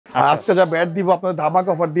আর আজকে যা ব্যাট দিব আপনাদের ধামাকা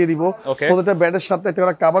অফার দিয়ে দিব। প্রত্যেকটা ব্যাটের সাথে একটা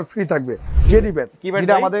করে কভার ফ্রি থাকবে। জেডি ব্যাট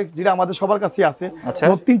যেটা আমাদের সবার কাছে আছে,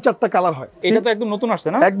 3-4টা কালার হয়। এটা তো একদম নতুন আসছে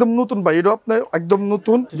না? একদম নতুন ভাই, এটা আপনার একদম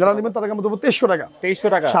নতুন। যারা নেবেন তাদের আমরা দেব 2300 টাকা। 2300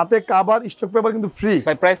 টাকা সাথে কভার স্টক পেপার কিন্তু ফ্রি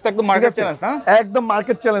ভাই। প্রাইসটা একদম মার্কেট চ্যালেঞ্জ না? একদম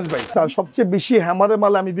মার্কেট চ্যালেঞ্জ ভাই। তার সবচেয়ে বেশি হ্যামারের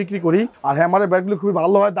মাল আমি বিক্রি করি, আর হ্যামারের ব্যাটগুলো খুবই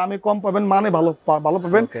ভালো হয়, দামে কম পাবেন, মানে ভালো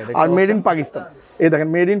পাবেন। আর মেড ইন পাকিস্তান, এই দেখেন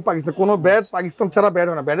মেড ইন পাকিস্তান, কোনো ব্যাট পাকিস্তান ছাড়া ব্যাট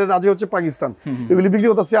হয় না। ব্যাটের রাজি হচ্ছে পাকিস্তান। এগুলি বিক্রি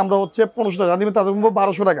করতেছি আমরা হচ্ছে 1500 টাকা, দিবেন তাদের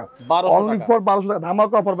 1200 টাকা, অনলি ফর 1200 টাকা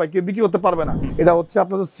ধামাকা অফার ভাই, কেউ বিক্রি করতে পারবে না। এটা হচ্ছে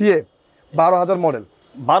আপনার সিএ 12000 মডেল।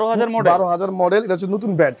 12000 মডেল? 12000 মডেল। এটা হচ্ছে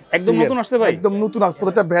নতুন ব্যাট, একদম নতুন আসছে ভাই, একদম নতুন।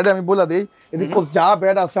 প্রত্যেকটা ব্যাট আমি বলে দেই, এটি যা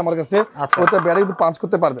ব্যাট আছে আমার কাছে প্রত্যেকটা ব্যাট কিন্তু পাঁচ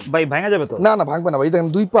করতে পারবেন ভাই। ভাঙা যাবে তো? না না, ভাঙবে না ভাই। দেখেন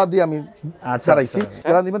দুই পা দিয়ে আমি ছাড়াইছি।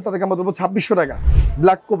 যারা নেবেন তাদেরকে আমরা দেবো 2600 টাকা।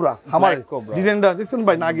 ব্ল্যাক কোবরা, আমার ডিজাইনটা দেখছেন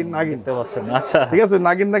ভাই, নাগিন দেখতে পাচ্ছেন? আচ্ছা, ঠিক আছে,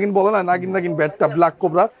 নাগিন বলে না, নাগিন ব্যাটটা ব্ল্যাক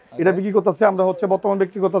কোবরা। এটা বিক্রি করতেছে আমরা হচ্ছে বর্তমান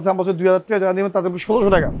বিক্রি করতেছে আমরা হচ্ছে 2000 টাকা। যারা নেবেন তাদের 1600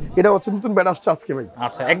 টাকা। এটা হচ্ছে নতুন ব্যাট আসছে আজকে ভাই।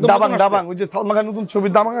 আচ্ছা, একদম দাবাং, ওই যে সালমান খানের নতুন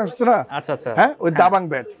ছবির দাবাং আসছে না? আচ্ছা আচ্ছা, হ্যাঁ, ওই দাবাং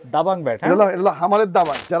ব্যাট। এটা আমাদের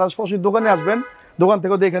দাবাং। যারা সরাসরি দোকানে আসবেন, দোকান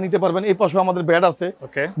থেকে দেখে নিতে পারবেন। এই পাশে আমাদের ব্যাট আছে,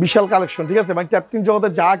 বিশাল কালেকশন, ঠিক আছে? মানে ট্যাপটিং জগতে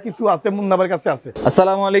যা কিছু আছে মুন্নাবার কাছে আছে।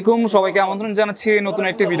 আসসালামু আলাইকুম, সবাইকে আমন্ত্রণ জানাচ্ছি নতুন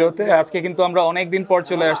একটি ভিডিওতে। আজকে কিন্তু আমরা অনেক দিন পর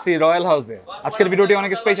চলে আসছি রয়্যাল হাউসে। আজকের ভিডিওটি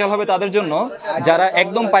অনেক স্পেশাল হবে তাদের জন্য যারা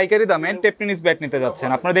একদম পাইকারি দামে টেপ টেনিস ব্যাট নিতে যাচ্ছেন।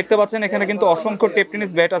 আপনারা দেখতে পাচ্ছেন এখানে কিন্তু অসংখ্য টেপ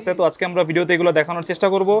টেনিস ব্যাট আছে। তো আজকে আমরা ভিডিওতে এগুলো দেখানোর চেষ্টা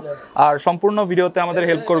করব, আর সম্পূর্ণ ভিডিওতে আমাদের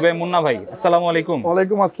হেল্প করবে মুন্না ভাই। আসসালামু আলাইকুম।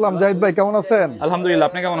 ওয়ালাইকুম আসসালাম। জাহিদ ভাই কেমন আছেন? আলহামদুলিল্লাহ,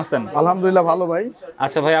 আপনি কেমন আছেন? আলহামদুলিল্লাহ ভালো ভাই।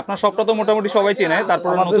 আচ্ছা ভাই, আপনার সবটা তো মোটামুটি সবাই চেনে,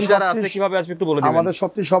 তারপর যারা আছে কিভাবে আসবে একটু বলে দিবেন। আমাদের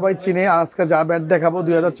সবটি সবাই চিনে। আর আজকে যা ব্যাট দেখাবো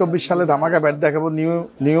 2024 সালে ধামাকা ব্যাট দেখাবো।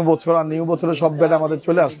 নিউ বছর, আর নিউ বছরে সব ব্যাট আমাদের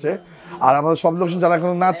চলে আসছে। আর আমাদের সব লোকেশন যারা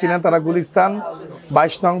এখনো না চিনেন তারা গুলিস্তান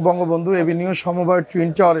 22 নং বঙ্গবন্ধু এভিনিউ সমবায় টুইন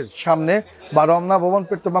টাওয়ারের সামনে বা রমনা ভবন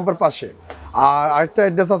পেট্রোল পাম্পের পাশে। আর আরেকটা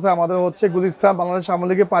অ্যাড্রেস আছে আমাদের হচ্ছে গুলিস্তান বাংলাদেশ আওয়ামী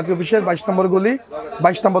লীগের পার্টি অফিসের 22 নম্বর গলি,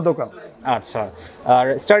 22 নম্বর দোকান। আচ্ছা, আর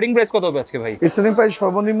স্টার্টিং প্রাইস কত হবে আজকে ভাই? স্টার্টিং প্রাইস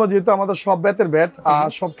সর্বনিম্ন, যেহেতু আমাদের সব ব্যাটের ব্যাট আর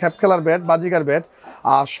সব খ্যাপ খেলার ব্যাট, বাজিকার ব্যাট,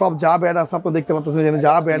 আর সব যা ব্যাট আছে আপনি দেখতে পাচ্ছেন,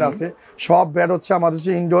 যা ব্যাট আছে সব ব্যাট হচ্ছে আমাদের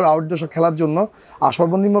হচ্ছে ইনডোর আউটডোর সব খেলার জন্য। আর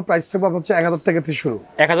সর্বনিম্ন প্রাইস থাকবে আপনার হচ্ছে 1000 টাকা থেকে শুরু।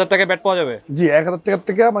 1000 টাকা ব্যাট পাওয়া যাবে? জি, 1000 টাকা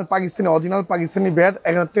থেকে, মানে পাকিস্তানি অরিজিনাল পাকিস্তানি ব্যাট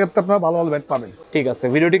 1000 টাকাতে আপনারা ভালো ভালো ব্যাট পাবেন। ঠিক আছে,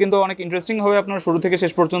 ভিডিওটি কিন্তু অনেক ইন্টারেস্টিং হবে, আপনারা শুরু থেকে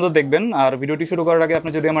শেষ পর্যন্ত দেখবেন। আর ভিডিওটি শুরু করার আগে আপনি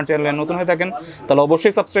যদি আমার চ্যানেলে নতুন হয়ে থাকেন তাহলে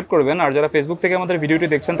অবশ্যই সাবস্ক্রাইব করবেন। আর যারা ফেসবুক থেকে আমাদের ভিডিওটি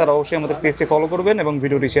দেখছেন তারা অবশ্যই আমাদের পেজটি ফলো করবেন এবং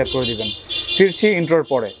ভিডিওটি শেয়ার করে দিবেন। ফিরছি ইন্ট্রোর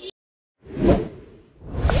পরে।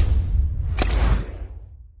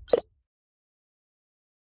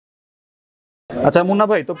 আচ্ছা মুন্না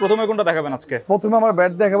ভাই, তো প্রথমে কোনটা দেখাবেন আজকে? প্রথমে আমরা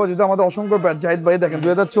ব্যাট দেখাবো, যেটা আমাদের অসংখ্য ব্যাট। জাহিদ ভাই দেখেন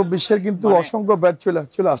 2024 এর কিন্তু অসংখ্য ব্যাট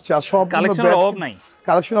চলে আসছে, আর সব কালেকশনের অভাব নাই।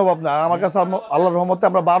 কালেকশনের অভাব না। আমার কাছে আল্লাহর রহমতে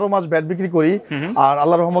আমরা 12 মাস ব্যাট বিক্রি করি, আর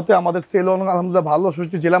আল্লাহর রহমতে আমাদের সেল আলহামদুলিল্লাহ ভালো,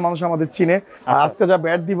 সুষ্ঠু জেলা মানুষ আমাদের চিনে। আর আজকে যা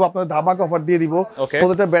ব্যাট দিব আপনাদের ধামাকা অফার দিয়ে দিব।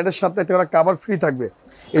 প্রত্যেকটা ব্যাটের সাথে একটা করে কভার ফ্রি থাকবে।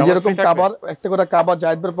 এই যেরকম কভার, একটা করে কভার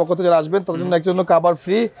জাহিদ ভাইয়ের পক্ষ থেকে যারা আসবেন তাদের জন্য একটা কভার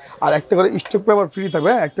ফ্রি, আর একটা করে স্টক পেপার ফ্রি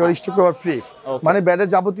থাকবে। একটা করে স্টক পেপার ফ্রি, মানে ব্যাটের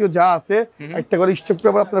যাবতীয় যা আছে একটা করে স্টক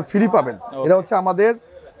পেপার আপনারা ফ্রি পাবেন। এটা হচ্ছে আমাদের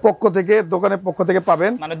পক্ষ থেকে, দোকানের পক্ষ থেকে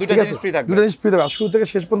পাবেন। মানে দুটো জিনিস ফ্রি থাকবে। দুটো জিনিস ফ্রি থাকবে। শুরু থেকে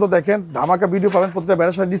শেষ পর্যন্ত দেখেন, ধামাকা ভিডিও পাবেন, প্রত্যেকটা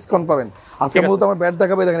ব্যাটের সাথে ডিসকাউন্ট পাবেন। আজকে মূলত আমার ব্যাট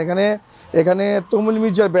দেখাবে। দেখেন এখানে তমুল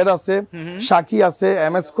মির্জার ব্যাট আছে, সাকি আছে,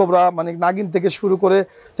 এমএস কোবরা, মানে নাগিন থেকে শুরু করে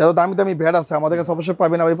যত দামি দামি ব্যাট আছে আমাদের কাছে অবশ্যই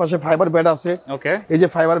পাবেন। আর এই পাশে ফাইবার ব্যাট আছে, এই যে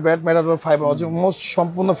fibre bat, matador fibre, almost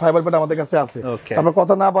সম্পূর্ণ ফাইবার ব্যাট আমাদের কাছে আছে। আমরা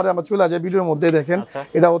কথা না পারে আমরা চলে যাই ভিডিওর মধ্যে। দেখেন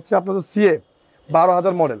এটা হচ্ছে আপনাদের সিএ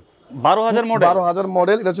 12000 মডেল। 12000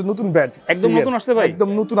 মডেল। এটা হচ্ছে নতুন ব্যাট, একদম নতুন আসছে ভাই, একদম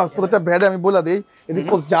নতুন। প্রত্যেকটা ব্যাট আমি বলে দেই, এটি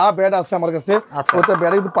যা ব্যাট আছে আমার কাছে প্রত্যেকটা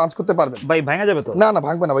ব্যাট কিন্তু পাঁচ করতে পারবেন ভাই। ভাঙা যাবে তো? না না,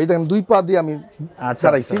 ভাঙবে না ভাই। দেখেন দুই পা দিয়ে আমি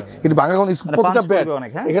ছাড়াইছি, কিন্তু ভাঙা কোন প্রত্যেকটা ব্যাট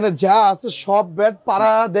এখানে যা আছে সব ব্যাট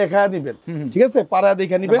পাড়া দেখা নিবেন, ঠিক আছে? পাড়া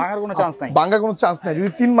দেখা নিবেন, ভাঙার কোনো চান্স নাই। ভাঙার কোনো চান্স নাই। যদি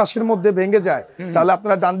 3 মাসের মধ্যে ভেঙে যায় তাহলে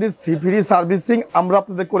আপনারা ডান্ডিস ফ্রি সার্ভিসিং আমরা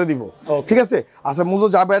আপনাদের করে দিব, ঠিক আছে? আচ্ছা, মূলত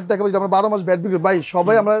যা ব্যাট দেখাবো, আমরা 12 মাস ব্যাট বিক্রি ভাই,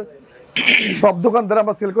 সবাই আমরা সব দোকানদার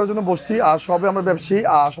আমরা সেল করার জন্য বসছি, আর সবে আমরা ব্যবসায়ী।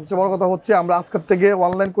 আর সবচেয়ে বড় কথা হচ্ছে আমরা আজকের থেকে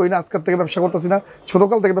অনলাইন করি না, আজকের থেকে ব্যবসা করতেছি না,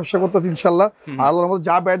 ছোটকাল থেকে ব্যবসা করতেছি ইনশাল্লাহ। আর আল্লাহর মধ্যে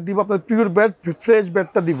যা ব্যাট দিব আপনার পিওর ব্যাট, ফ্রেশ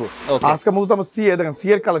ব্যাটটা দিব। আজকে মূলত আমরা সিএ, দেখেন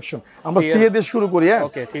সিএ এর কালেকশন, আমরা সিএ দিয়ে শুরু করি। হ্যাঁ,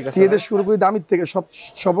 সিএ দিয়ে শুরু করি, দামি থেকে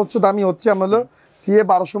সর্বোচ্চ দামি হচ্ছে আমরা হলো সিএ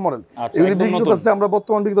 1200 মডেল। এগুলি বিক্রি করতেছে আমরা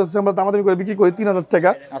বর্তমান বিক্রি করতেছি আমরা দামাদামি করে বিক্রি করি 3000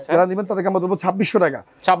 টাকা। যারা নেবেন তাদেরকে আমরা দেবো 2600 টাকা।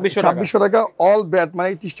 2600 টাকা অল ব্যাট, মানে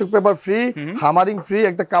স্টক পেপার ফ্রি, হামারিং ফ্রি,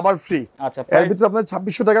 একটা কভার ফ্রি। এর ভিতরে আপনার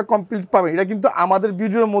 2600 টাকা কমপ্লিট পাবেন। এটা কিন্তু আমাদের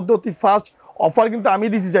ভিডিওর মধ্যে অতি ফাস্ট অফার কিন্তু আমি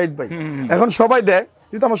দিছি জাহিদ ভাই। এখন সবাই দেয়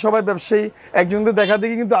যেহেতু আমরা সবাই ব্যবসায়ী, একজনকে দেখা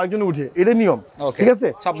দেখি কিন্তু আরেকজন উঠে, এটা নিয়ম, ঠিক আছে।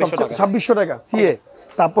 2600 টাকা সিএ।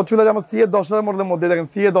 তারপর চলে যায় আমার সিএ 10,000 মডেলের মধ্যে, দেখেন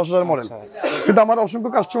সিএ 10,000 মডেল। কিন্তু আমার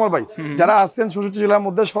অসংখ্য কাস্টমার ভাই যারা আসছেন 66 জেলার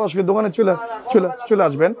মধ্যে সরাসরি দোকানে চলে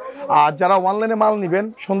আসবেন। আর যারা অনলাইনে মাল নেবেন,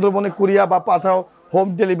 সুন্দরবনে কুরিয়া বা পাঠাও হোম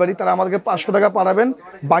ডেলিভারি, তারা আমাদেরকে 500 টাকা পাঠাবেন,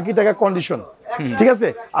 বাকি টাকা কন্ডিশন, ঠিক আছে।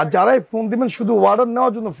 আর যারাই ফোন দিবেন শুধু অর্ডার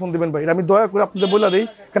নেওয়ার জন্য ফোন দিবেন ভাই, আমি দয়া করে আপনাদের বলে দিই,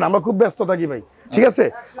 কারণ আমরা খুব ব্যস্ত থাকি ভাই, ঠিক আছে।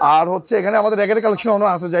 আর হচ্ছে এখানে আমাদের র্যাকেটের কালেকশন এখনো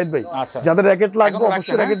আছে জাহিদ ভাই, যাদের র্যাকেট লাগবে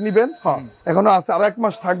অবশ্যই র্যাকেট নেবেন। হ্যাঁ এখনো আছে, আরো 1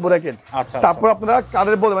 মাস থাকবো র্যাকেট। তারপর আপনারা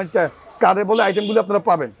কার্ডের বলে আইটেমগুলো আপনারা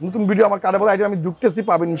পাবেন, নতুন ভিডিও আমার কার্ডের বলে আইটেম আমি ঢুকতেছি,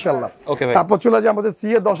 পাবেন ইনশাআল্লাহ। তারপর চলে যায় আমাদের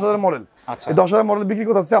সিএ 10,000 মডেল। এই 10,000 মডেল বিক্রি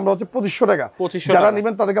করতেছি আমরা হচ্ছে 2500 টাকা, যারা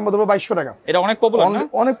নেবেন তাদেরকে আমরা দেবো 2200 টাকা। এটা অনেক পপুলার,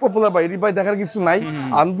 অনেক পপুলার ভাই, এটি ভাই দেখার কিছু নাই,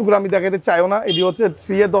 আনন্দ করে আমি দেখাতে চাইও না। এটি হচ্ছে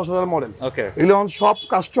সিএ 10,000 মডেল। এগুলো সব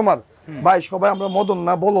কাস্টমার ভাই সবাই আমরা মদন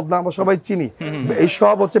না বলদ না, আমরা সবাই চিনি। এই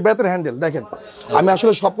সব হচ্ছে বেতের হ্যান্ডেল, দেখেন আমি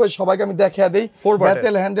আসলে সবাইকে আমি দেখিয়ে দেই,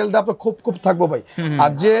 বেতের হ্যান্ডেলটা আপনার খুব থাকবো ভাই।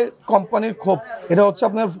 আর যে কোম্পানির খোপ, এটা হচ্ছে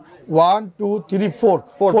আপনার 1 2 3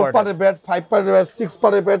 4 পারের ব্যাট, 5 পারের ব্যাট, 6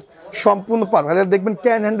 পারের ব্যাট, সম্পূর্ণ পার দেখবেন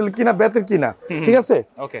ক্যান হ্যান্ডেল কিনা বেতের কিনা, ঠিক আছে।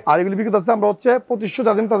 আর এগুলি বিক্রি করতে আমরা হচ্ছে 2500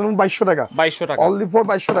 টাকা, তাদের 2200 টাকা, অনলি ফর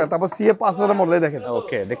 2200 টাকা। তারপর সিএ 5000 মডেল দেখেন।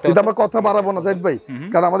 কিন্তু আমরা কথা বাড়াবো না জাহিদ ভাই,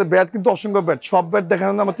 কারণ আমাদের ব্যাট কিন্তু অসংখ্য ব্যাট, সব ব্যাট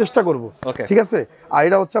দেখানোর আমরা চেষ্টা করবো, ঠিক আছে। আর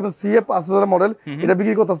এটা হচ্ছে আপনার সিএ 5000 মডেল, এটা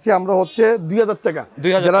বিক্রি করতেছি আমরা হচ্ছে 2000 টাকা,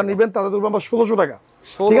 যারা নিবেন তাদের দেবো আমরা 1600 টাকা,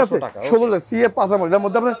 ঠিক আছে। 16 সিএ 5000 মডেল, এর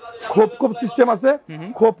মধ্যে আপনার খোপ সিস্টেম আছে,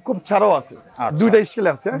 খোপ ছাড়াও আছে, দুইটা স্কেল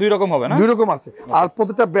আছে, দুই রকম হবে না, দুই রকম আছে। আর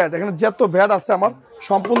প্রত্যেকটা ব্যাট এখানে যত ব্যাট আছে আমার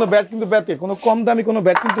সম্পূর্ণ ব্যাট কিন্তু ব্যাটের কোনো কম দামি কোনো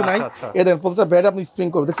ব্যাট কিন্তু নাই। এই দেখেন প্রত্যেকটা ব্যাট আপনি স্প্রিং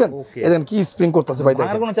করবে, দেখছেন এই দেখেন কি স্প্রিং করতেছে ভাই,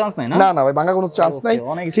 দেখেন কোনো চান্স নাই না, না ভাই ভাঙা কোনো চান্স নাই,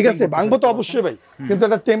 ঠিক আছে। ভাঙবো তো অবশ্যই ভাই, কিন্তু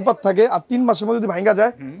একটা টেম্পার থাকে। আর 3 মাসের মধ্যে যদি ভাঙা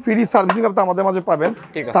যায় ফ্রি সার্ভিসিং আপনি আমাদের মাঝে পাবেন।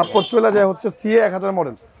 তারপর চলে যায় হচ্ছে সিএ 1000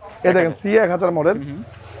 মডেল, এই দেখেন সিএ 1000 মডেল,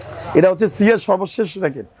 এটা হচ্ছে সিএর সর্বশেষ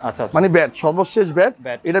র্যাকেট, মানে ব্যাট সর্বশেষ ব্যাট।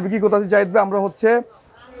 এটা বিক্রি করতেছি জাহিদ ভাই আমরা হচ্ছে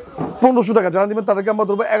 1500 টাকা, যারা দিবেন তাদেরকে আমরা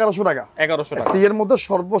ধরবো 1100 টাকা। সি এর মধ্যে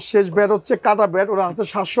সর্বশেষ ব্যাট হচ্ছে কাটা ব্যাট, ওরা আছে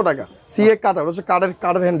 700 টাকা। সি এ কাটা হচ্ছে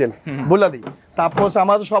কাঠের হ্যান্ডেল বলে দিই। তারপর হচ্ছে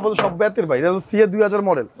আমাদের সব ব্যাটের ভাই, এটা হচ্ছে সিএ 2000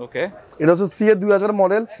 মডেল, এটা হচ্ছে সিএ 2000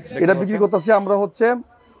 মডেল, এটা বিক্রি করতেছি আমরা হচ্ছে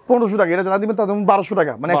 1500 টাকা। এটা যারা দিবেন তাদের 1200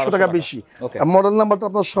 টাকা, মানে 100 টাকা বেশি। মডেল নাম্বারটা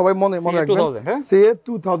আপনারা সবাই মনে রাখবেন, সিএ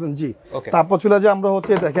 2000 জি। তারপর চলে যায় আমরা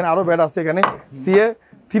হচ্ছে দেখেন আরো ব্যাট আছে এখানে, সিএ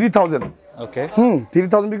 3000,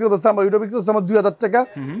 3000 বিক্রি করতেছে আমরা, ওইটা বিক্রি করতেছে আমরা 2000 টাকা,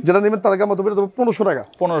 যারা নেবেন তাদেরকে আমরা দেবো 1500 টাকা,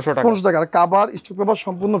 1500 টাকা। আর কাভার স্টক পেপার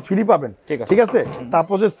সম্পূর্ণ ফ্রি পাবেন, ঠিক আছে।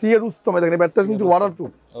 তারপর যে সি এর উত্তম দেখেন ব্যাটটা কিন্তু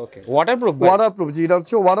ওয়াটারপ্রুফ, ওয়াটারপ্রুফ জি, এটা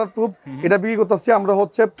হচ্ছে ওয়াটারপ্রুফ। এটা বিক্রি করতেছি আমরা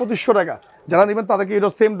হচ্ছে 2500 টাকা, যারা নেবেন তাদেরকে এটা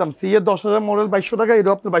সেম দাম। সি এর 10000 মডেল 2200 টাকা, এটা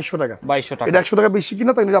আপনার 2200 টাকা, এটা 100 টাকা বেশি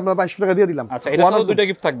কিনা, তাই আমরা 2200 টাকা দিয়ে দিলাম। দুইটা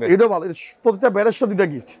গিফট থাকবে, এটা ভালো, প্রত্যেকটা ব্যাটের সাথে দুইটা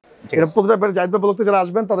গিফট। এটা প্রত্যেকটা ব্যাট জাহিদ ভাই বলতে যারা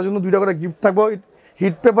আসবেন তাদের জন্য 2টা করে গিফট থাকবে,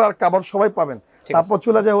 হিট পেপার আর কাভার সবাই পাবেন। তারপর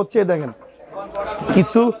চলে যায় হচ্ছে দেখেন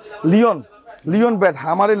কিছু লিওন ব্যাট,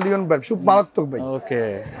 হামারের লিওন ব্যাট, খুব মারাত্মক ভাই,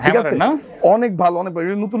 ঠিক আছে, অনেক ভালো, অনেক ভালো।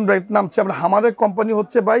 নতুন ব্যাট নামছে, আমরা হামারের কোম্পানি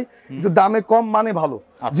হচ্ছে ভাই, একটু দামে কম মানে ভালো,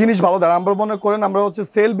 জিনিস ভালো দেয়। আমরা মনে করেন আমরা হচ্ছে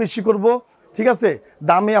সেল বেশি করব, ঠিক আছে,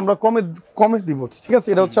 দামে আমরা কমে দিব, ঠিক আছে।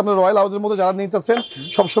 এটা হচ্ছে আপনার রয়্যাল হাউসের মধ্যে যারা নিতেছেন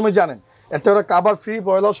সবসময় জানেন একটা ওরা কাভার ফ্রি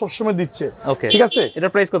রয়্যাল হাউস সবসময় দিচ্ছে, ঠিক আছে। এটা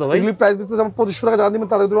প্রাইস কত ভাই? এগুলি প্রাইস দিচ্ছে আমরা 2500 টাকা, যারা দিবেন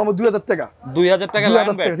তাদের দেবো আমরা 2000 টাকা, 2000 টাকা,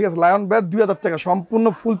 ঠিক আছে। লায়ন ব্যাট 2000 টাকা, সম্পূর্ণ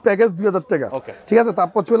ফুল প্যাকেজ 2000 টাকা, ঠিক আছে।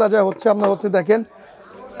 তারপর চলে যায় হচ্ছে আপনার হচ্ছে দেখেন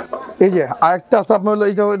এই যে আরেকটা আছে আপনার হলো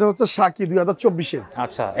এটা হচ্ছে শাকি 2024 এর,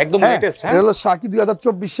 আচ্ছা একদম লেটেস্ট। হ্যাঁ এটা হলো শাকি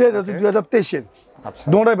 2024 এর, এটা হচ্ছে 2023 এর। আচ্ছা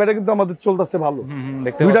দুটো ব্যাটে কিন্তু আমাদের চলতেছে ভালো,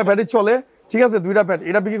 দুইটা ব্যাটই চলে, ঠিক আছে, দুইটা ব্যাট।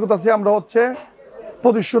 এটা বিক্রি করতেছি আমরা হচ্ছে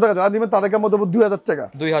 2500 টাকা, যারা দিবেন তাদেরকে আমরা দেবো 2000 টাকা,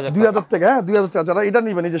 2000 টাকা, হ্যাঁ 2000 টাকা। যারা এটা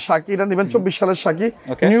নিবেন, এই যে শাকি এটা নিবেন 24 সালের শাকি,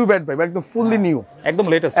 নিউ ব্যাট ভাই, একদম ফুললি নিউ, একদম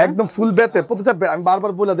লেটেস্ট, একদম ফুল ব্যাটে প্রত্যেকটা। আমি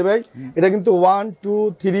বারবার বলে দেব ভাই, এটা কিন্তু 1 2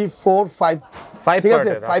 3 4 5, ঠিক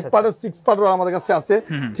আছে, 5 পার্ট 6 পার্ট আমাদের কাছে আছে,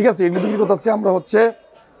 ঠিক আছে। এগুলো বিক্রি করতেছি আমরা হচ্ছে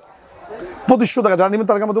 2500 টাকা, যারা নিবেন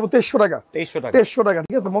তাদেরকে আমরা দেবো 2300 টাকা, 2300 টাকা,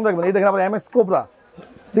 ঠিক আছে। মনে রাখবেন এই দেখেন আবার এমএস কোবরা,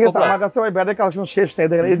 ঠিক আছে। আমার কাছে ভাই ব্যাটের কালেকশন শেষ নেই,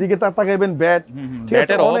 দেখেন এদিকে তাকাইবেন ব্যাট, ঠিক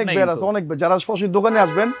আছে, অনেক ব্যাট আছে, অনেক। যারা সরাসরি দোকানে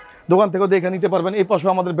আসবেন দোকান থেকেও দেখে নিতে পারবেন। এই পাশে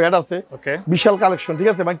আমাদের ব্যাট আছে, বিশাল কালেকশন, ঠিক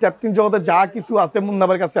আছে। মানে ট্যাপটিং জগতে যা কিছু আছে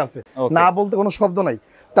মুন্নাবার কাছে আছে, না বলতে কোনো শব্দ নাই।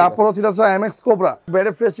 তারপর হচ্ছে এমএক্স কোবরা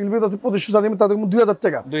ব্যাটের ফ্রেশ ইনভিট আছে 2500 টাকা, তাদের 2000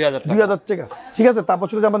 টাকা, 2000 টাকা, ঠিক আছে। তারপর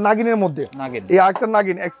চলে আমরা নাগিনের মধ্যে, এই আরেকটা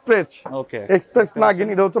নাগিন এক্সপ্রেস নাগিন,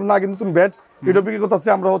 এটা হচ্ছে নাগিন নতুন ব্যাট, এটা বিক্রি করতেছে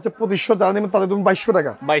আমরা হচ্ছে 2500, যারা নেবেন তাদের 2200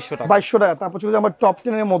 টাকা, 2200 টাকা। তারপর চলে আমরা টপ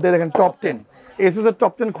 10 এর মধ্যে দেখেন টপ 10 এসএস এর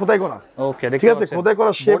টপ 10 খোদাই করা, ঠিক আছে, খোদাই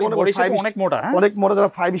করা শেপ অনেক মোটা, যারা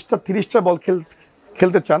 5 স্টার 3 স্টার বল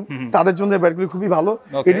খেলতে চান তাদের জন্য ব্যাটগুলি খুবই ভালো।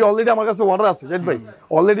 এটি অলরেডি আমার কাছে অর্ডার আছে জাহিদ ভাই,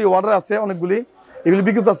 অলরেডি অর্ডার আছে অনেকগুলি, এগুলি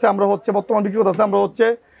বিক্রি করতে আমরা হচ্ছে বর্তমান বিক্রি করতে আমরা হচ্ছে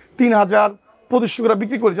 ৩,২৫০ করে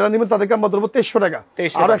বিক্রি করি। যারা নেবেন তাদেরকে আমরা ধরবো 2300 টাকা,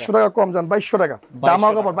 আরো 100 টাকা কম যান 2200 টাকা, দাম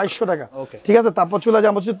আবার 2200 টাকা। ঠিক আছে, তারপর চলে যায়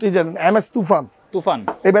আমরা হচ্ছে MS তুফান।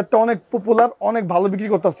 এই ব্যাটটা অনেক পপুলার, অনেক ভালো বিক্রি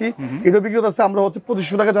করতেছি। এটা বিক্রি করতেছে আমরা হচ্ছে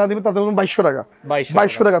 2500 টাকা, যারা নেবেন তাদের 2200 টাকা,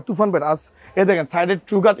 2200 টাকা তুফান ব্যাট। আজ এই দেখেন সাইডের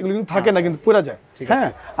ট্রুগার এগুলো কিন্তু থাকে না, কিন্তু পড়ে যায়। হ্যাঁ,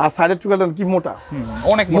 আর সাইডের ট্রুগার কি মোটা,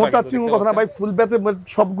 অনেক মোটা চিংড়ি কথা না ভাই, ফুল ব্যাটে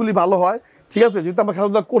সবগুলি ভালো হয়। ঠিক আছে, যেহেতু আমরা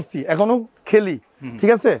খেলাধুলা করছি, এখনো খেলি।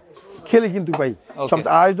 ঠিক আছে, খেলি কিন্তু ভাই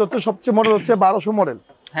সবচেয়ে মডেল হচ্ছে 1200 মডেল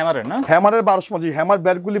হ্যামারের 1200 মডেল। হ্যামার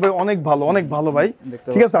ব্যাটগুলি ভাই অনেক ভালো, অনেক ভালো ভাই।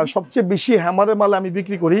 ঠিক আছে, আর সবচেয়ে বেশি হ্যামারের মাল আমি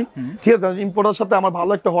বিক্রি করি। ঠিক আছে, ইম্পোর্টার সাথে আমার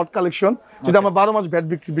ভালো একটা হট কালেকশন, যেটা আমরা 12 মাস ব্যাট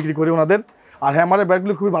বিক্রি করি ওনাদের। আর হ্যামারের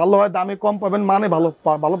ব্যাটগুলি খুবই ভালো হয়, দামে কম পাবেন, মানে ভালো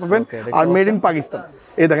পাবেন। আর মেড ইন পাকিস্তান,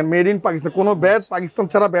 এই দেখেন মেড ইন পাকিস্তান, কোনো ব্যাট পাকিস্তান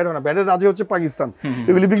ছাড়া ব্যাট হয় না, ব্যাটের রাজি হচ্ছে পাকিস্তান।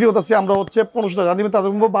 এগুলি বিক্রি করতেছি আমরা হচ্ছে 1500 টাকা, দিবেন তাদের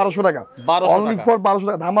 1200 টাকা, অনলি ফর 1200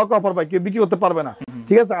 টাকা, ধামাকা অফার ভাই, কেউ বিক্রি করতে পারবে না।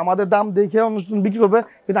 ঠিক আছে, আমাদের দাম দেখে অনুষ্ঠান বিক্রি করবে,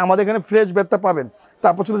 কিন্তু আমাদের এখানে ফ্রেশ ব্যাটটা পাবেন।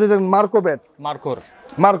 তারপর চলে যায় মার্কো ব্যাট,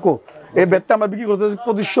 মার্কো এই ব্যাটটা আমরা বিক্রি করতে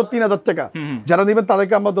 2500-3000 টাকা, যারা নেবেন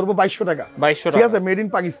তাদেরকে আমরা ধরবো 2200 টাকা। ঠিক আছে, made in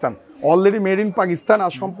Pakistan, already made in Pakistan,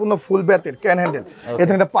 আর সম্পূর্ণ ফুল ব্যাটের ক্যান হ্যান্ডেল।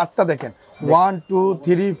 এখানে একটা পার্টটা দেখেন 1 2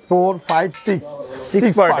 3 4 5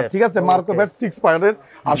 6 পার্ট। ঠিক আছে, মার্কো ব্যাট 6 পার্টের,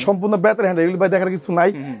 আর সম্পূর্ণ ব্যাটের হ্যান্ডেল। এগুলো ভাই দেখার কিছু নাই,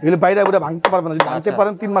 এগুলো বাইরে ভাঙতে পারবে না, যদি ভাঙতে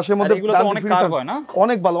পারেন 3 মাসের মধ্যে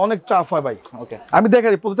অনেক ভালো, অনেক টাফ হয় ভাই। আমি দেখা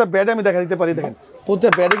দিই প্রতিটা ব্যাটে, আমি দেখা দিতে পারি, দেখেন প্রতিটা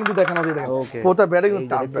ব্যাটে কিন্তু দেখানো যায়, দেখেন প্রতিটা ব্যাটে কিন্তু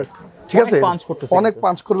টাফ ব্যাট। ঠিক আছে, অনেক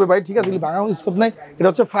পাঞ্চ করবে ভাই। ঠিক আছে, এগুলো ভাঙানোর স্কোপ নাই। এটা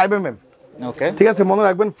হচ্ছে 5mm। ঠিক আছে, মনে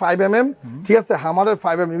রাখবেন 5mm। ঠিক আছে, হামারের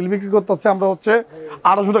 5mm এগুলো বিক্রি করতেছে আমরা হচ্ছে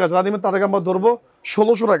 800 টাকা, যারা দিবেন তাদেরকে আমরা ধরবো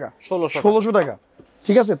 1600 টাকা, 1600 টাকা।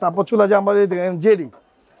 ঠিক আছে, তারপর চলে যায় আমরা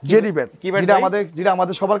জেরি ব্যাট, যেটা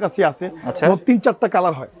আমাদের সবার কাছে আছে। 3-4টা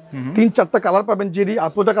কালার হয়, 3-4টা কালার পাবেন জেরি, আর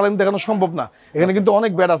প্রতিটা কালার দেখানো সম্ভব না, এখানে কিন্তু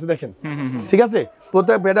অনেক ব্যাট আছে দেখেন। ঠিক আছে,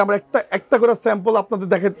 প্রত্যেক ব্যাটে আমরা একটা করে স্যাম্পল আপনাদের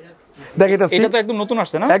দেখাইতাছি। এটা তো একদম নতুন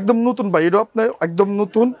আসছে না? একদম নতুন ভাই, এটা আপনার একদম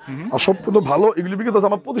নতুন, আর সম্পূর্ণ ভালো। এগুলি বিক্রি করতেছে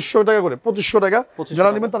আমার 2500 টাকা করে, 2500 টাকা, যারা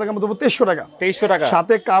নেবেন তাদেরকে আমরা দেবো 2300 টাকা, 2300 টাকা,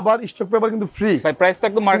 সাথে কভার স্টক পেপার কিন্তু ফ্রি ভাই। প্রাইসটা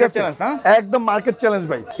একদম মার্কেট চ্যালেঞ্জ না? একদম মার্কেট চ্যালেঞ্জ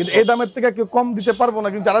ভাই, কিন্তু এই দামের থেকে কেউ কম দিতে পারবো না,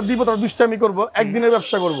 কিন্তু যারা দিব তারা দুষ্টামি করবো, একদিনের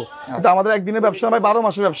ব্যবসা করবো, কিন্তু আমাদের একদিনের ব্যবসা ভাই 12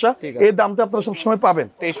 মাসের ব্যবসা। এই দামটা আপনারা সবসময় পাবেন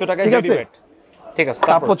 2300 টাকা। ঠিক আছে, ঠিক আছে,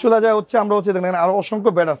 তারপর চলে যায় হচ্ছে আমরা হচ্ছে দেখেন আরো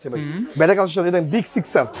অসংখ্য ব্যাট আছে ভাই, ব্যাটের কালেকশন দেখেন বিগ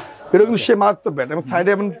সিক্সার, এটা কিন্তু সে মারাত্মক ব্যাট, এবং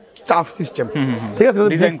সাইডে এবং টাফ সিস্টেম। ঠিক আছে,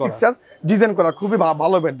 বিগ সিক্সার ডিজাইন করা, খুবই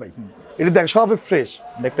ভালো ব্যাট ভাই। এটা দেখ সবই ফ্রেশ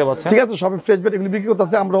দেখতে পাচ্ছেন। ঠিক আছে, সবই ফ্রেশ ব্যাট। এগুলো বিক্রি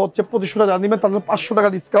করতেছে আমরা হচ্ছে 2500 টাকা, জানিবেন তাহলে 500 টাকা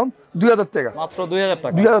ডিসকাউন্ট, 2000 টাকা, মাত্র 2000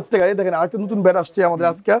 টাকা। 2000 টাকা। এই দেখেন আরেকটা নতুন ব্যাট আসছে আমাদের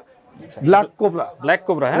আজকে, ব্ল্যাক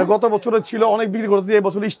কোবরা। হ্যাঁ, গত বছরে ছিল, অনেক বিক্রি করেছি, এই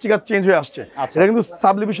বছর স্টিকার চেঞ্জ হয়ে আসছে। এটা কিন্তু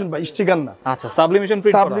সাবলিমেশন ভাই, স্টিকার না। আচ্ছা, সাবলিমেশন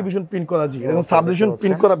প্রিন্ট করা, জি এরকম সাবলিমেশন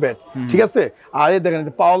প্রিন্ট করা ব্যাট। ঠিক আছে, আর এই দেখেন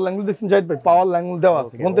পাওয়ার ল্যাঙ্গুল দেখছেন জাহিদ ভাই, পাওয়ার ল্যাঙ্গুল দেওয়া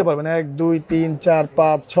আছে, গুনতে পারবেন 1 2 3 4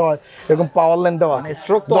 5 6 এরকম পাওয়ার লাইন দেওয়া আছে।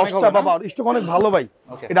 স্ট্রোক তো 10টা বাবা, স্ট্রোক অনেক ভালো ভাই।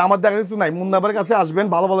 এটা আমার দেখার কিছু নাই, মুন্নাবার কাছে আসবেন,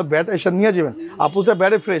 ভালো ভালো ব্যাট এসে নিয়ে যাবেন, আপনাদের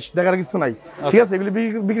ব্যাটে ফ্রেশ, দেখার কিছু নাই। ঠিক আছে, এগুলি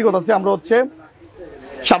বিক্রি করতেছি আমরা হচ্ছে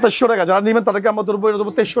 2700 টাকা, যারা নেবেন তাদেরকে আমরা ধরবো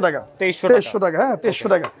 2300 টাকা, 2300 টাকা। হ্যাঁ, 2300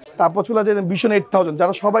 টাকা। তারপর চলে যায় ভিশন 8000,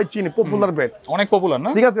 যারা সবাই চিনি, পপুলার ব্যাট, অনেক পপুলার না?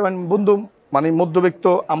 ঠিক আছে, বন্ধু মানে মধ্যবিত্ত,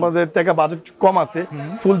 আমাদের টাকা বাজেট কম আছে,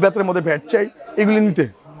 ফুল ব্যাটের মধ্যে ব্যাট চাই, এগুলি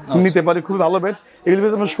নিতে পারি, খুবই ভালো ব্যাট। এগুলি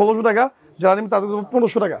 1600 টাকা, যারা নেবেন তাদের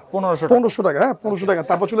 1500 টাকা, 1500 টাকা। হ্যাঁ, 1500 টাকা।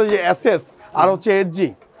 তারপর চলে যায় এসএস আর হচ্ছে এইচজি,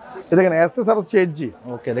 দেখেন এসএস আর হচ্ছে এইচজি।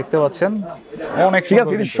 ওকে, দেখতে পাচ্ছেন অনেক ঠিক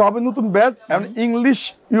আছে, সবই নতুন ব্যাট, ইংলিশ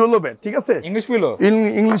ইয়েলো ব্যাট। ঠিক আছে, ইংলিশ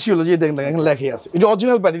ইয়েলো, যে দেখেন এখানে লেখাই আছে, এটা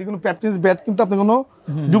অরিজিনাল ব্যাট, এটা কোনো প্যাটেন্ট ব্যাট, কিন্তু আপনি কোনো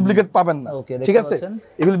ডুপ্লিকেট পাবেন না। ঠিক আছে,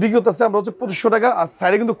 এগুলো বিক্রি করতেছে আমরা হচ্ছে 2500 টাকা, আর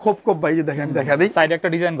সাইডে কিন্তু খোপ ভাই, যে দেখেন, আমি দেখা দিই, সাইডে একটা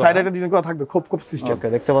ডিজাইন করা থাকবে, খোপ সিস্টেম। ওকে,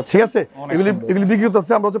 দেখতে পাচ্ছেন। ঠিক আছে, এগুলি বিক্রি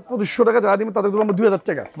করতেছে আমরা হচ্ছে 2500 টাকা, যারা দিবেন তাদের আমরা 2000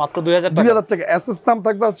 টাকা, মাত্র 2000 টাকা। এসএস নাম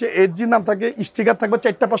থাকবে, হচ্ছে এইচজি নাম থাকে, স্টিকার থাকবে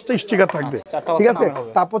 4-5টা স্টিকার থাকবে। ঠিক আছে,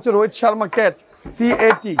 তারপর হচ্ছে রোহিত শর্মা ক্যাট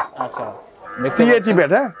CAT। আচ্ছা, CAT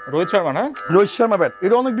ব্যাট। হ্যাঁ, রোহিত শর্মা ব্যাট,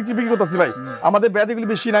 এটা অনেক বিক্রি করতেছি ভাই। আমাদের ব্যাট এগুলি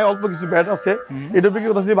বেশি নাই, অল্প কিছু ব্যাট আছে, এটা বিক্রি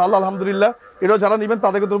করতেছি ভালো, আলহামদুলিল্লাহ। এটা যারা নেবেন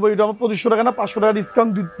তাদেরকে ধরবো, এটা আমার 2500 টাকা না, 500 টাকা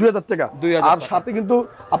ডিসকাউন্ট, 2000 টাকা, আর সাথে কিন্তু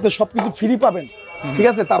আপনি সবকিছু ফ্রি পাবেন। ঠিক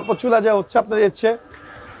আছে, তারপর চলে যায় হচ্ছে আপনার হচ্ছে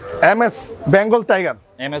MS বেঙ্গল টাইগার,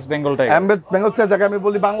 জায়গায় আমি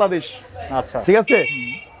বলি বাংলাদেশ। আচ্ছা, ঠিক আছে,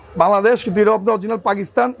 বাংলাদেশ, কিন্তু এটা আপনার অরিজিনাল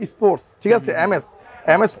পাকিস্তান স্পোর্টস। ঠিক আছে,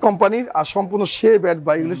 MS কোম্পানির, আর সম্পূর্ণ সে ব্যাট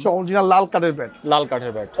ভাই, এগুলো হচ্ছে অরিজিনাল লাল কাঠের ব্যাট,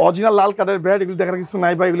 অরিজিনাল লাল কাঠের ব্যাট। এগুলো দেখার কিছু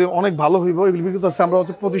নাই ভাই, এগুলো অনেক ভালো হইব। এগুলো বিক্রি করতেছে আমরা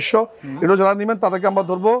হচ্ছে 2500, এটা যারা নেবেন তাদেরকে আমরা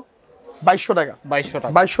ধরবো 2200 টাকা,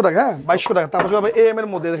 2200 টাকা। হ্যাঁ, 2200 টাকা। তারপর AM এর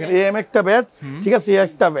মধ্যে দেখেন, AM একটা ব্যাট। ঠিক আছে,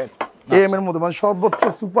 একটা ব্যাট AM এর মধ্যে, মানে সর্বোচ্চ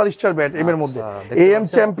সুপারস্টার ব্যাট, AM এর মধ্যে, AM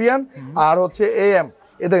চ্যাম্পিয়ন, আর হচ্ছে AM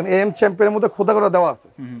এই দেখেন এম চ্যাম্পিয়নের মধ্যে খোদা করা দেওয়া আছে,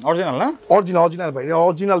 অরিজিনাল না? অরিজিনাল ভাই,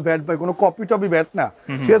 অরিজিনাল ব্যাট ভাই, কোনো কপি টপি ব্যাট না,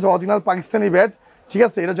 ঠিক আছে, অরিজিনাল পাকিস্তানি ব্যাট, ঠিক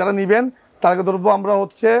আছে। এটা যারা নিবেন তাদেরকে ধরবো আমরা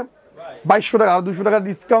হচ্ছে 2200 টাকা, আর 200 টাকা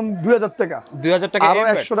ডিসকাউন্ট, 2000 টাকা, 2000 টাকা, আরো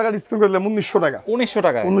 100 টাকা ডিসকাউন্ট করলে 1900 টাকা, 1900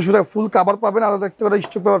 টাকা, 1900 টাকা ফুল কভার পাবেন, আর একটা করে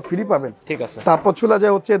স্টক পেপার ফ্রি পাবেন, ঠিক আছে। তারপর চলে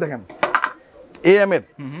যায় হচ্ছে দেখেন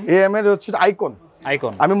এএম এর হচ্ছে আইকন,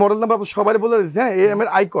 আমি মডেল নাম্বার সবাই বলে দিচ্ছি, হ্যাঁ এএম এর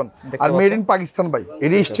icon, are made in Pakistan ভাই।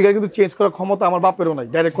 এর স্টিকার কিন্তু চেঞ্জ করার ক্ষমতা আমার বাপেরও নাই,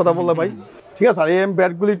 ডাইরেক্ট কথা বললে ভাই, ঠিক আছে। আর এএম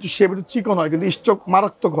ব্যাটগুলো একটু শেপ একটু চিকন হয়, কিন্তু স্টক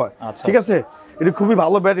মারাত্মক হয়, ঠিক আছে। এটা খুবই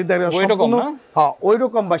ভালো ব্যাট, সম্পূর্ণ হ্যাঁ ওই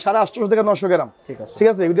রকম ভাই, 850 থেকে 900 গ্রাম, ঠিক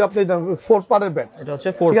আছে। এগুলো আপনি 4 পার্টের ব্যাট,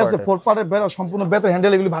 ঠিক আছে, 4 পার্টের ব্যাট, আর সম্পূর্ণ ব্যাটের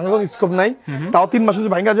হ্যান্ডেল, এগুলি ভাঙার কোনো স্কোপ নাই, তাও 3 মাস যদি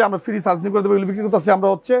ভাঙা যায় আমরা ফ্রি সার্ভিসিং করে দেবো। এগুলো বিক্রি করতেছি আমরা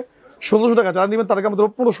হচ্ছে 1600 টাকা, যারা নেবেন তাদেরকে আমাদের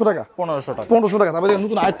 1500 টাকা, 1500 টাকা। তারপরে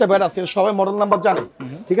নতুন আরেকটা ব্যাট আছে, সবাই মডেল নাম্বার জানে,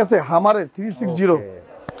 ঠিক আছে, হামারের 360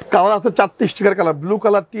 কালার আছে, 4টি স্টিকার কালার, ব্লু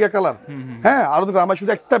কালার, টিয়া কালার, হ্যাঁ। আর আমরা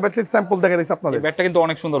শুধু একটা ব্যাটারি স্যাম্পল দেখা দিচ্ছি আপনাদের। ব্যাটটা কিন্তু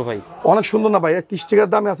অনেক সুন্দর ভাই, অনেক সুন্দর না ভাই, একটি স্টিকার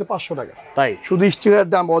দামে আছে 500 টাকা, তাই শুধু স্টিকার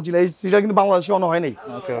দাম অরিজিনাল। এই স্টিকার কিন্তু বাংলাদেশে অন্য হয় নাই,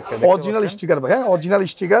 অরিজিনাল স্টিকার ভাই, হ্যাঁ অরিজিনাল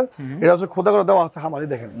স্টিকার। এটা হচ্ছে খোদাই করা দেওয়া আছে হামারই,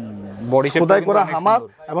 দেখেন খোদাই করা হামার,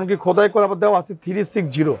 এমনকি খোদাই করা দেওয়া আছে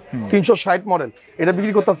 360 360 মডেল। এটা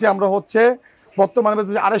বিক্রি করতেছি আমরা হচ্ছে বর্তমানে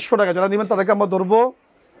 250 টাকা, যারা নেবেন তাদেরকে আমরা ধরবো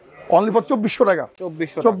অনলি ফর 2400 টাকা,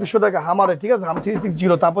 2400 টাকা হামারে, ঠিক আছে,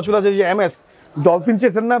 360। তারপর চলে যায় যে এমএস ডলফিন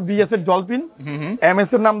চেয়েছেন না, বিএস এর ডলফিন,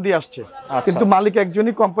 এমএস এর নাম দিয়ে আসছে, কিন্তু মালিক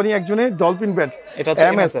একজনই, কোম্পানি একজনই, ডলফিন ব্যাট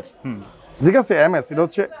এমএস, ঠিক আছে, এমএস। এটা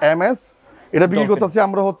হচ্ছে এমএস, এটা বিক্রি করতেছি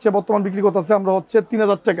আমরা হচ্ছে বর্তমান বিক্রি করতেছি আমরা হচ্ছে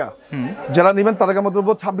 3000 টাকা, যারা নেবেন তাদেরকে আমরা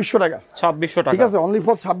ধরবো 2600 টাকা, 2600 টাকা, ঠিক আছে, অনলি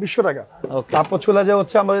ফর 2600 টাকা। তারপর চলে যায়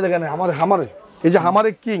হচ্ছে আমাদের দেখেন হামারে, এই যে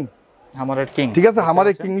হামারে কিং, ঠিক আছে,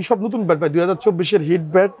 হামারে কিং সব নতুন ব্যাট ভাই, 2024 এর হিট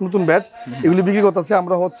ব্যাট, নতুন ব্যাট, এগুলি বিক্রি করতেছে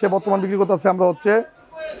আমরা হচ্ছে বর্তমান বিক্রি করতেছে আমরা হচ্ছে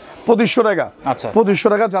 2500 টাকা, 2500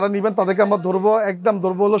 টাকা, যারা নেবেন তাদেরকে আমরা ধরবো একদম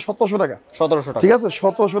ধরবো হলো 1700 টাকা, ঠিক আছে,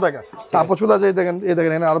 1700 টাকা। তারপর চলে যায় দেখেন, এই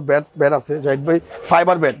দেখেন এখানে আরো ব্যাট আছে জাহিদ ভাই,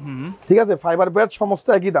 ফাইবার ব্যাট, ঠিক আছে, ফাইবার ব্যাট সমস্ত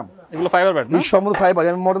একই দাম, এগুলো ফাইবার ব্যাট, এই সমস্ত ফাইবার।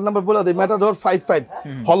 আমি মডেল নাম্বার বলে দিই, ম্যাটাডোর 55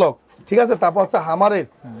 হলক, ঠিক আছে। তারপর আছে হামারের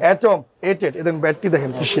অ্যাটম 88, এদের ব্যাটটি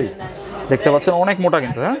দেখেন কি সেই, দেখতে পাচ্ছেন অনেক মোটা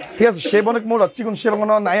কিন্তু, হ্যাঁ ঠিক আছে, শেপ অনেক মোটা, চিকন শেপ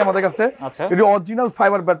কোনো নাই আমাদের কাছে, এটা অরিজিনাল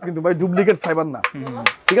ফাইবার ব্যাট কিন্তু ভাই, ডুপ্লিকেট ফাইবার না,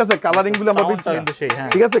 ঠিক আছে। কালারিং গুলো আমরা বেচি না,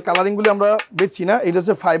 ঠিক আছে, কালারিং গুলো আমরা বেচি না, এটা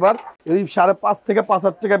হচ্ছে ফাইবার, এই 5.5 থেকে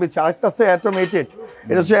 5,000 টাকা বেচি। আরেকটা আছে অ্যাটম 88,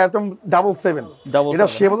 এটা হচ্ছে অ্যাটম 77, এটা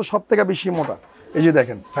শেপ হচ্ছে সব থেকে বেশি মোটা, এই যে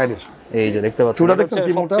দেখেন সাইডে, এই যে দেখতে পাচ্ছেন চূড়া দেখছেন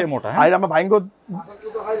কি মোটা, আর আমরা ভাইঙ্গ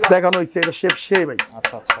দেখানো হইছে, এটা শেপ সেই ভাই,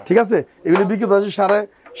 আচ্ছা আচ্ছা, ঠিক আছে। এগুলি বিক্রি হচ্ছে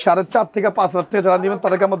 4.5 থেকে 5,000 টাকা, যারা নেবেন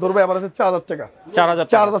তাদেরকে আমরা ধরবো এবার আছে 4,000 টাকা,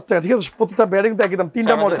 4,000 টাকা, ঠিক আছে। প্রত্যেকটা ব্যাটিং তো একই দাম,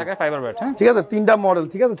 3টা মডেল ফাইবার ব্যাট, হ্যাঁ ঠিক আছে, 3টা মডেল,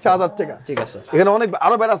 ঠিক আছে, 4,000 টাকা, ঠিক আছে। এখানে অনেক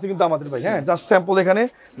আরো ব্যাট আছে কিন্তু আমাদের ভাই, হ্যাঁ জাস্ট স্যাম্পল এখানে।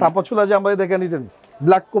 তারপর চলে যায় আমরা দেখে নিতেন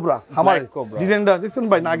ব্ল্যাক কোবরা, আমার ডিজাইনটা দেখছেন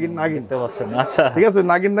ভাই, নাগিন দেখতে পাচ্ছেন, আচ্ছা ঠিক আছে,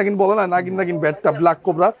 নাগিন বলে না, নাগিন ব্যাটটা ব্ল্যাক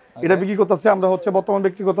কোবরা, এটা বিক্রি করতেছে আমরা হচ্ছে বর্তমান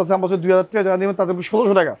বিক্রি করতেছে আমরা 2000 টাকা, যারা নেবেন তাদের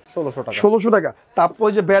 1600 টাকা, 1600 টাকা। তারপর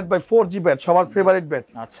যে ব্যাট ভাই 4G ব্যাট, সবার ফেভারিট ব্যাট,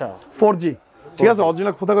 আচ্ছা 4G, ঠিক আছে,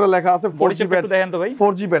 অরিজিনাল খোদা করে লেখা আছে 4G ব্যাট, দেখেন তো ভাই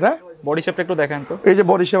 4G ব্যাট, হ্যাঁ বডি শেপটা একটু দেখেন তো, এই যে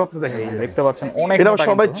বডি শেপ আপনি দেখেন, দেখতে পাচ্ছেন অনেক, এটা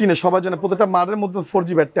সবাই চিনে, সবাই জানে, প্রত্যেকটা মার্কের মধ্যে 4G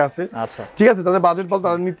ব্যাটটা আছে, আচ্ছা ঠিক আছে। তাদের বাজেট বল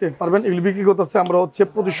তারা নিতে পারবেন। এগুলো বিক্রি করতেছে আমরা হচ্ছে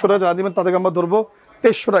 2500 টাকা, যারা নেবেন তাদেরকে আমরা ধরবো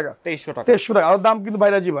 2300 টাকা, 2300 টাকা। আর দাম কিন্তু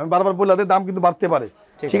বাইরে যাবে, আমি বারবার বলে দিই দাম কিন্তু বাড়তে পারে,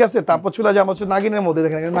 ঠিক আছে। তারপর চলে যায় আমরা হচ্ছে নাগিনের মধ্যে,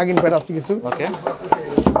 দেখেন নাগিন ব্যাট আছে কিছু, ওকে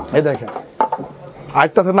এই দেখেন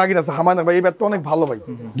আরেকটা আছে নাগিন আছে, হামায়না ভাই, এই ব্যাটটা অনেক ভালো ভাই,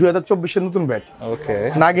 2024 এর নতুন ব্যাট, ওকে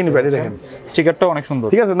নাগিন ব্যাট, দেখেন স্টিকারটা অনেক সুন্দর,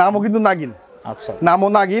 ঠিক আছে, নামও কিন্তু নাগিন, আচ্ছা নামও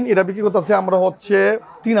নাগিন। এটা বিক্রি করতেছে আমরা হচ্ছে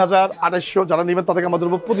 3800, যারা নেবেন তাদেরকে আমরা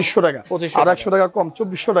ধরবো 2500 টাকা, আর 100 টাকা কম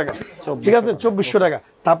 2400 টাকা, ঠিক আছে, 2400 টাকা।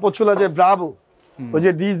 তারপর চলে যায় ব্রাভো, ওই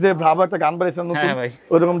যে ডিজে ব্রাভো একটা গান বানিয়েছেন নতুন,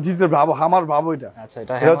 ওইরকম ডিজে ব্রাভো, হামার ব্রাভো, এটা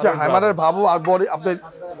এটা হচ্ছে হামারের ব্রাভো। আর বডি আপনি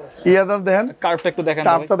ইয়াদার দেখেন, কার্ভটা একটু দেখেন,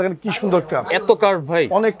 কার্ভটা দেখেন কি সুন্দর কার্ভ, এত কার্ভ ভাই,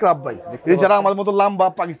 অনেক কার্ভ ভাই। এই যারা আমাদের মতো লম্বা,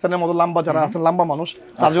 পাকিস্তানের মতো লম্বা যারা আছেন, লম্বা মানুষ,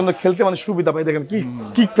 তার জন্য খেলতে মানে সুবিধা ভাই, দেখেন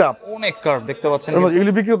কি কার্ভ, অনেক কার্ভ দেখতে পাচ্ছেন।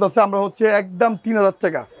 এগুলি বিক্রি হচ্ছে আমরা হচ্ছে একদম 3000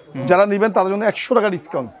 টাকা, যারা নেবেন তাদের জন্য 100 টাকা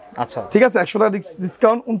ডিসকাউন্ট, আচ্ছা ঠিক আছে, 100 টাকা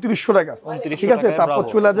ডিসকাউন্ট 2900 টাকা, ঠিক আছে। তারপর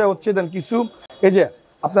চলে যায় হচ্ছে দেন কিছু, এই যে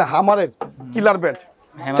আপনার হামারের কিলার ব্যাট,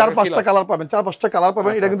 4-5টা কালার পাবেন, 4-5টা কালার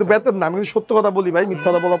পাবেন। এটা কিন্তু ব্যাটের নাম, আমি সত্য কথা বলি ভাই, মিথ্যা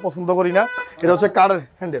কথা বলা পছন্দ করি না। এটা হচ্ছে কারের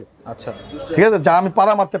হ্যান্ডেল, আচ্ছা ঠিক আছে, যা আমি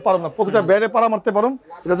পাড়া মারতে পারব না, প্রতিটা ব্যাটে পাড়া মারতে পারুন।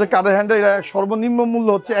 এটা হচ্ছে কারের হ্যান্ডেল, এটা সর্বনিম্ন মূল্য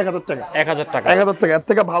হচ্ছে 1000 টাকা, 1000 টাকা। এর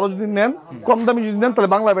থেকে ভালো যদি নেন, কম দামি যদি নেন, তাহলে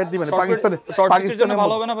বাংলা ব্যাট দিবেন। পাকিস্তানে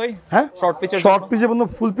ভালো হবে না ভাই, হ্যাঁ শর্ট পিচের জন্য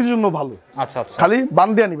ফুল পিচের জন্য ভালো, আচ্ছা আচ্ছা, খালি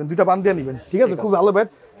বান্দিয়া নেবেন, দুইটা বান্দিয়া নেবেন, ঠিক আছে, খুব ভালো ব্যাট।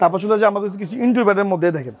 তারপর চলে যায় আমাদের কিছু ইনডোর ব্যাটের মধ্যে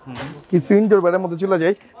দেখেন, কিছু ইনডোর ব্যাটের মধ্যে চলে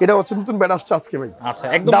যায়। এটা হচ্ছে নতুন ব্যাট আসছে আজকে ভাই, আচ্ছা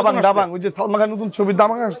একদম দাবাং ওই যে সালমান খানের নতুন ছবির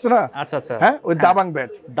দাবাং আসছে না, আচ্ছা আচ্ছা হ্যাঁ ওই দাবাং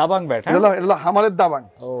ব্যাট, হ্যাঁ এটা হামারের দাবাং।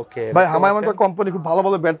 ওকে, ভাই হামার মতো কোম্পানি খুব ভালো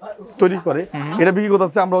ভালো ব্যাট তৈরি করে, এটা বিক্রি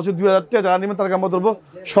করতেছে আমরা হচ্ছে 2000 টাকা, যারা নেবেন তার আমরা ধরবো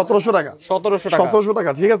 1700 টাকা, 1700 টাকা,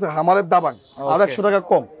 ঠিক আছে হামারের দাবাং। আর 100 টাকা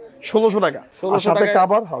কম, 1600 টাকা। আর সাথে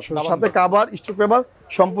কাভার, সাথে কাভার, স্টক পেপার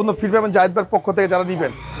সম্পূর্ণ ফ্রি পাবেন জাহিদ ভাইয়ের পক্ষ থেকে যারা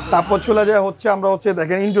দিবেন। তারপর চলে যায় হচ্ছে আমরা হচ্ছে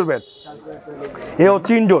দেখেন ইনডোর ব্যাট, এ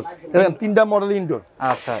হচ্ছে ইনডোর, দেখেন 3টা মডেল ইনডোর।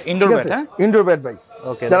 আচ্ছা ইনডোর ব্যাট, হ্যাঁ ইনডোর ব্যাট ভাই,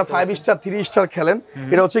 যারা 5 স্টার 3 স্টার খেলেন,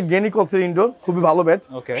 এটা হচ্ছে গেনিকলসের ইনডোর, খুবই ভালো ব্যাট,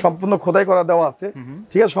 সম্পূর্ণ খোদাই করা দেওয়া আছে,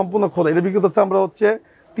 ঠিক আছে সম্পূর্ণ খোদাই। এটা বিক্রি করতেছে আমরা হচ্ছে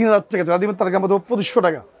 3000 টাকা, যারা দিবেন তার আমরা দেবো 2500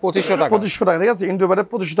 টাকা, 2500 টাকা, ঠিক আছে ইনডোর ব্যাটে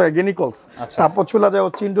 2500 টাকা গেনিকলস। তারপর চলে যায়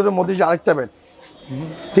হচ্ছে ইনডোরের মধ্যে যে আরেকটা ব্যাট,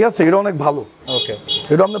 ঠিক আছে এটা অনেক ভালো, ওকে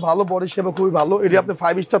এটা আপনার ভালো বডি শেপ খুবই ভালো, এটা আপনি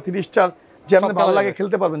 5 স্টার 3 স্টার যে আপনি ভালো লাগে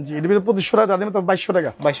খেলতে পারবেন। জি এটা 2500 টাকা, যারা দিবেন তার 2200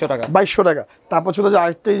 টাকা। তারপর চলে যায়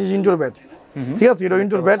আরেকটা ইনডোর ব্যাট, ঠিক আছে এটা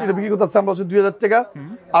ইনডোর ব্যাট, এটা বিক্রি করতেছে আমরা হচ্ছে 2000 টাকা,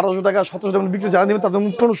 1800 টাকা, 1700 টাকা বিক্রি, যারা দিবেন তাদের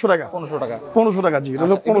 1500 টাকা, 1500 টাকা। জি এটা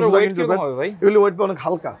হলো 1500 টাকা ইনডোর ব্যাট, এগুলো ওয়েট অনেক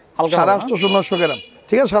হালকা, 850-900 গ্রাম,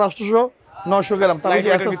 ঠিক আছে 850-900 গ্রাম। তারপর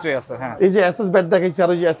এই যে এসএস ব্যাট দেখাইছি, আর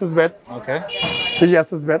এই যে এসএস ব্যাট, ওকে এই যে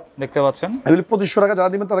এসএস ব্যাট দেখতে পাচ্ছেন, এগুলো 2500 টাকা, যারা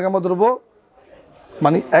দিবেন তাদেরকে আমরা ধরবো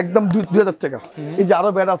মানে একদম 2000 টাকা। এই যে আরো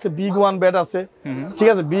ব্যাট আছে, বিগ ওয়ান ব্যাট আছে, ঠিক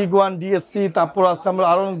আছে বিগ ওয়ান ডিএসসি, তারপর আছে আমরা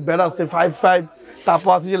আরো ব্যাট আছে 55, তারপর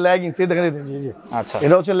আছে যে লেগিংস, এই দেখেন আচ্ছা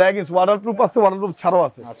এটা হচ্ছে লেগিংস, ওয়াটারপ্রুফ আছে, ওয়াটারপ্রুফ ছাড়াও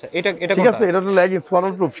আছে। আচ্ছা এটা ঠিক আছে এটা হচ্ছে লেগিংস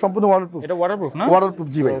ওয়াটারপ্রুফ, সম্পূর্ণ ওয়াটারপ্রুফ, এটা ওয়াটারপ্রুফ না, ওয়াটারপ্রুফ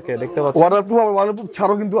জি ভাই, ওকে দেখতে পাচ্ছেন ওয়াটারপ্রুফ, আর ওয়াটারপ্রুফ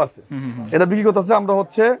ছাড়াও কিন্তু আছে। এটা বিক্রি করতেছে আমরা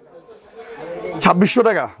হচ্ছে 2600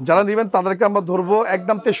 টাকা, যারা দিবেন তাদেরকে আমরা ধরবো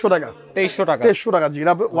একদম 2300 টাকা, 2300 টাকা। জি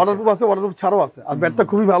এটা ওয়াটারপ্রুফ আছে, ওয়াটারপ্রুফ ছাড়াও আছে, আর ব্যাটটা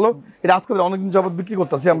খুবই ভালো, এটা আজকে অনেকদিন যাবত বিক্রি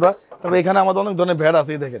করতেছি আমরা। তবে এখানে আমাদের অনেক ধরনের ব্যাট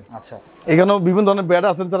আছে, দেখেন আচ্ছা এখানেও বিভিন্ন ধরনের ব্যাট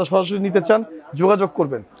আছে, যারা সরাসরি নিতে চান যোগাযোগ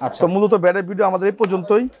করবেন। তো মূলত ব্যাটের ভিডিও আমাদের এই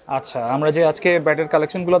পর্যন্তই। আচ্ছা আমরা যে আজকে ব্যাটের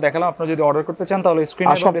কালেকশনগুলো দেখালাম, আপনারা যদি অর্ডার করতে চান তাহলে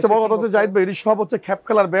স্ক্রিনে, আর সবচেয়ে বড় কথা হচ্ছে জাহিদ ভাই, এটি সব হচ্ছে খ্যাপ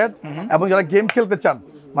খেলার ব্যাট, এবং যারা গেম খেলতে চান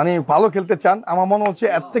মানে ভালো খেলতে চান, আমার মনে হচ্ছে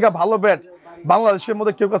এর থেকে ভালো ব্যাট বাংলাদেশের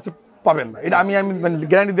মধ্যে কেউ কাছে পাবেন না, এটা আমি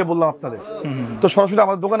গ্যারান্টি দিয়ে বললাম আপনাদের। তো সরাসরি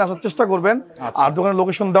আমাদের দোকানে আসার চেষ্টা করবেন, আর দোকানের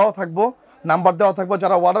লোকেশন দেওয়া থাকবো, নাম্বার দেওয়া থাকবে,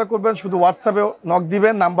 যারা অর্ডার করবেন শুধু হোয়াটসঅ্যাপে নক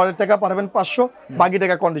দিবেন, নাম্বারের টাকা পাঠাবেন 500, বাকি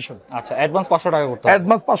টাকা কন্ডিশন। আচ্ছা অ্যাডভান্স 500 টাকা করতে হবে,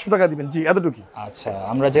 অ্যাডভান্স 500 টাকা দিবেন, জি এতটুকুই। আচ্ছা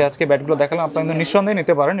আমরা যে আজকে ব্যাটগুলো দেখালাম, আপনারা কিন্তু নিঃসন্দেহে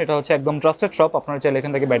নিতে পারেন, এটা হচ্ছে একদম ট্রাস্টেড শপ, আপনারা চাইলে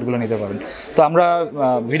এখান থেকে ব্যাটগুলো নিতে পারেন। তো আমরা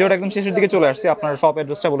ভিডিওটা একদম শেষের দিকে চলে আসছি, আপনার শপ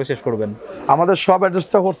অ্যাড্রেসটা বলে শেষ করবেন। আমাদের শপ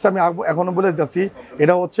অ্যাড্রেসটা হচ্ছে, আমি এখনো বলে দিচ্ছি,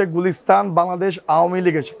 এটা হচ্ছে গুলিস্তান বাংলাদেশ আওয়ামী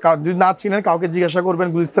লীগের, যদি না চিনেন কাউকে জিজ্ঞাসা করবেন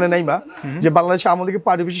গুলিস্তানে নাইমা যে বাংলাদেশ আওয়ামী লীগের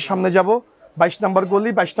পার্টি অফিসের সামনে যাব, 22 নম্বর গলি,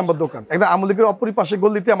 22 নম্বর দোকান, একদম আমলিকের অপরই পাশে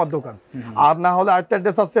গলিতে আমার দোকান। আর না হলে আরেকটা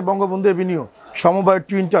অ্যাড্রেস আছে বঙ্গবন্ধু এভিনিউ, সমবায়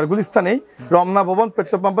টুইন টাওয়ার, গুলিস্তানেই রমনা ভবন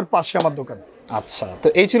পেট্রোল পাম্পের পাশে আমার দোকান। আচ্ছা তো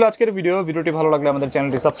এই ছিল আজকের ভিডিওটি ভালো লাগলে আমাদের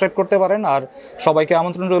চ্যানেলটি সাবস্ক্রাইব করতে পারেন, আর সবাইকে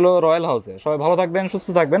আমন্ত্রণ রইল রয়্যাল হাউসে। সবাই ভালো থাকবেন, সুস্থ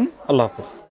থাকবেন, আল্লাহ হাফেজ।